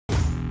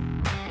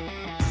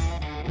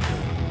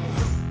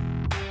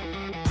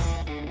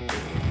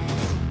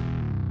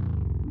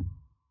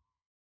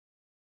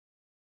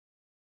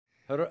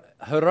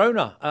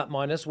Girona at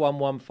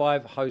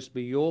 -115, host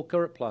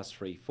Mallorca at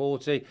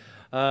 +340.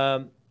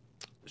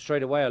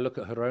 Straight away, I look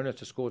at Girona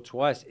to score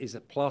twice is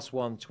at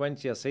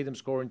 +120. I see them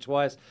scoring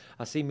twice.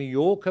 I see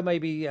Mallorca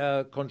maybe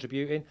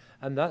contributing,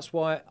 and that's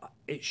why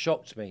it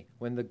shocked me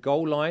when the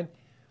goal line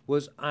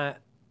was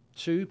at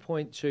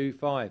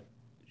 2.25.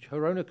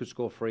 Girona could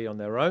score 3 on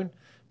their own.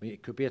 I mean,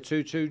 it could be a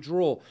 2-2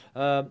 draw,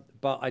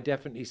 but I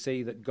definitely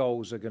see that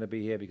goals are going to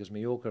be here because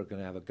Mallorca are going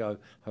to have a go.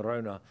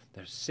 Girona,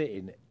 they're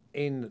sitting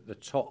in the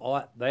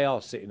top. They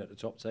are sitting at the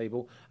top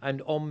table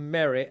and on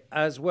merit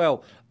as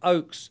well.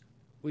 Oaks,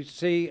 we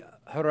see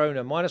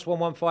Girona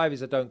 -115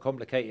 is a don't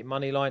complicate it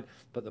money line,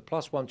 but the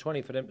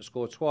 +120 for them to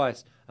score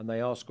twice, and they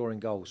are scoring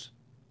goals.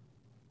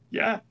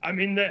 Yeah, I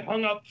mean, they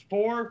hung up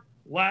 4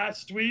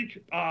 last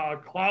week.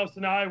 Klaus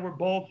and I were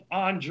both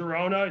on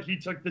Girona. He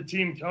took the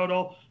team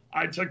total.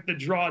 I took the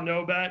draw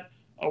no bet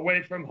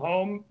away from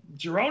home.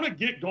 Girona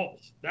get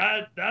goals.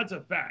 That's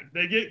a fact.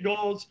 They get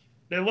goals.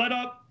 They let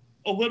up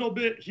a little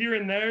bit here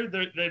and there.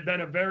 They've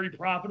been a very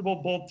profitable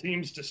both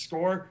teams to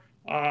score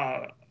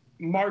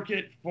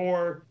market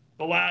for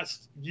the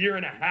last year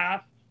and a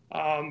half.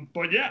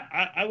 But yeah,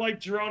 I like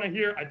Girona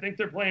here. I think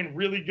they're playing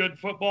really good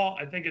football.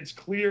 I think it's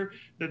clear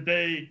that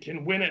they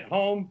can win at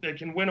home. They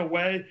can win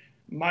away.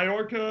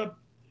 Mallorca,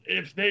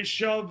 if they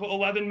shove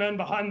 11 men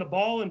behind the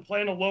ball and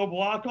play in a low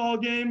block all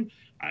game,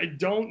 I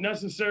don't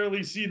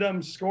necessarily see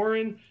them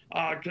scoring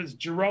because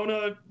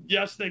Girona,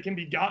 yes, they can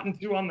be gotten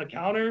to on the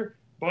counter,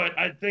 but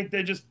I think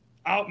they just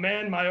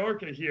outman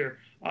Mallorca here.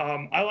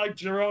 I like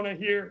Girona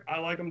here. I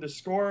like them to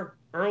score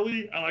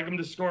early. I like them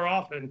to score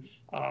often.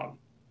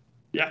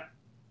 Yeah.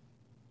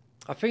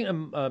 I think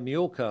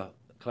Mallorca,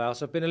 Klaus,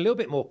 have been a little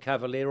bit more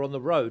cavalier on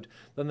the road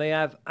than they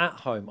have at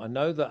home. I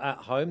know that at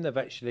home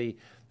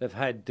they've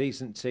had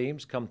decent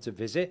teams come to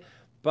visit,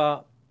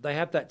 but they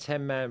have that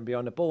 10-man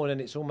behind the ball,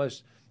 and it's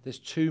almost there's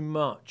too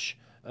much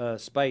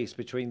space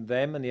between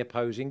them and the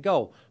opposing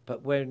goal.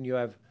 But when you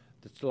have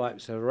the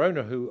likes of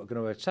Girona who are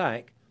going to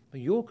attack,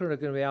 Mallorca are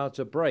going to be able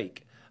to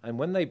break, and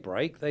when they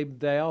break,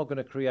 they are going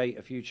to create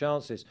a few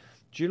chances.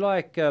 Do you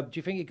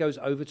think it goes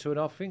over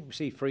 2.5? I think we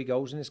see 3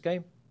 goals in this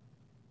game.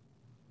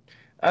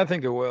 I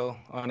think it will.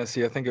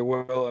 Honestly, I think it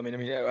will. I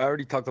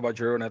already talked about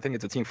Girona. I think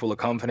it's a team full of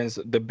confidence.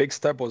 The big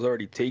step was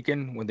already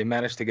taken when they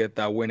managed to get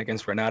that win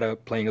against Granada,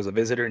 playing as a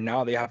visitor.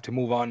 Now they have to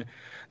move on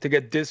to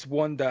get this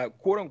one that,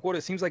 quote unquote,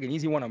 it seems like an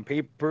easy one on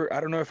paper. I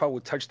don't know if I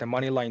would touch the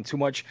money line too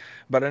much,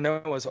 but I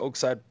know as Oak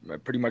said,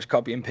 pretty much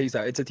copy and paste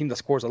that it's a team that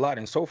scores a lot.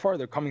 And so far,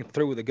 they're coming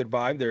through with a good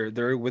vibe.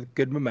 They're with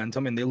good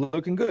momentum, and they're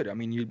looking good. I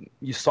mean,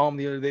 you saw them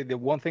the other day. The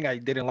one thing I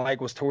didn't like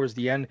was towards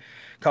the end,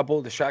 a couple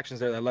of distractions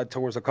there that led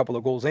towards a couple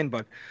of goals in,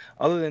 but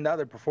other than that,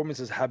 their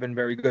performances have been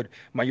very good.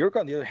 Mallorca,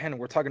 on the other hand,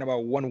 we're talking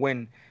about 1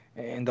 win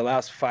in the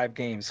last 5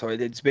 games, so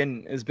it's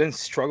been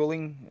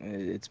struggling.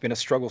 It's been a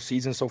struggle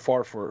season so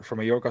far for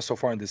Mallorca so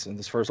far in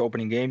this first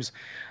opening games.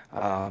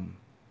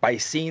 By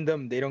seeing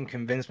them, they don't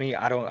convince me.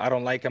 I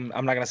don't like them.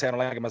 I'm not gonna say I don't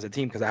like them as a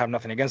team because I have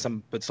nothing against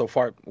them, but so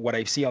far what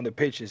I see on the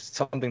pitch is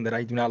something that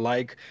I do not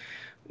like.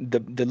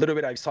 The little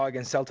bit I saw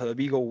against Celta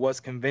Vigo was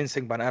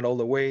convincing, but not all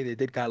the way. They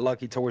did got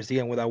lucky towards the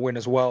end with that win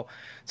as well.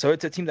 So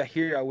it's a team that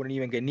here I wouldn't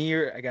even get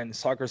near. Again,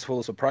 soccer's full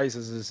of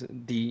surprises. Is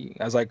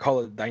as I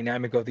call it,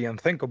 dynamic of the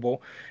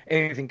unthinkable.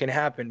 Anything can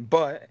happen.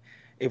 But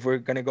if we're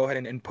gonna go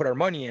ahead and put our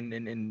money in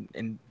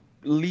and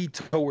lead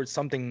towards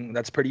something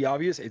that's pretty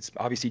obvious, it's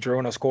obviously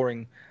Girona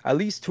scoring at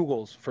least 2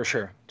 goals for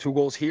sure. 2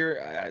 goals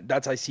here.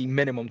 That's I see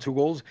minimum 2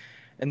 goals,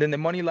 and then the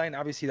money line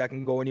obviously that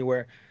can go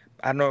anywhere.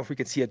 I don't know if we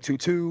could see a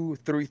 2-2,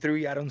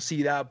 3-3. I don't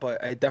see that,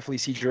 but I definitely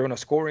see Girona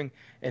scoring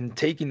and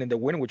taking the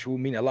win, which will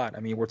mean a lot. I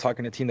mean, we're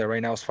talking a team that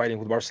right now is fighting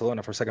with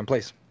Barcelona for 2nd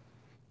place.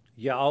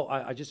 Yeah,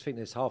 I just think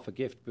there's half a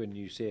gift when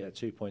you see it at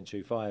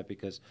 2.25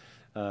 because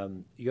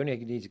you only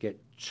need to get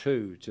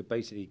 2 to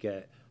basically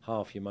get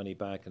half your money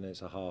back, and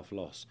it's a half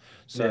loss.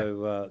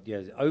 So,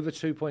 over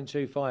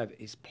 2.25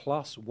 is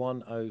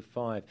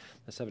 +105.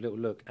 Let's have a little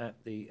look at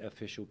the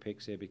official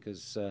picks here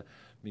because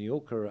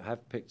Mallorca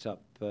have picked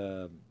up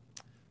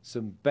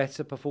some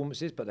better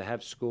performances, but they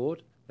have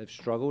scored. They've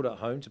struggled at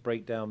home to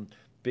break down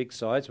big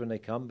sides when they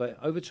come. But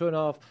over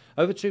 2.5,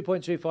 over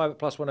 2.25 at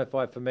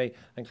 +105 for me.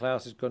 And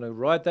Klaus is going to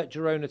ride that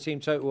Girona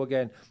team total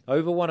again.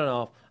 Over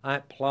 1.5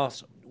 at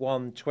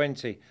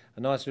 +120. A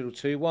nice little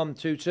 2-1,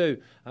 2-2.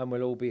 And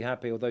we'll all be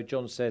happy. Although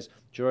John says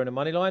Girona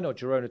money line or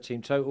Girona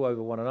team total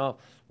over 1.5.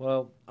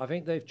 Well, I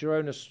think if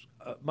Girona's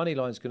money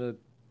line is going to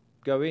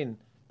go in,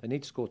 they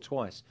need to score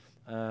twice.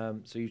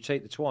 So you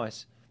take the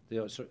twice,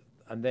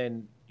 and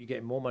then you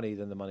get more money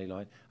than the money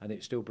line, and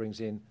it still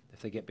brings in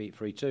if they get beat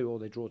 3-2 or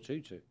they draw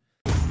 2-2.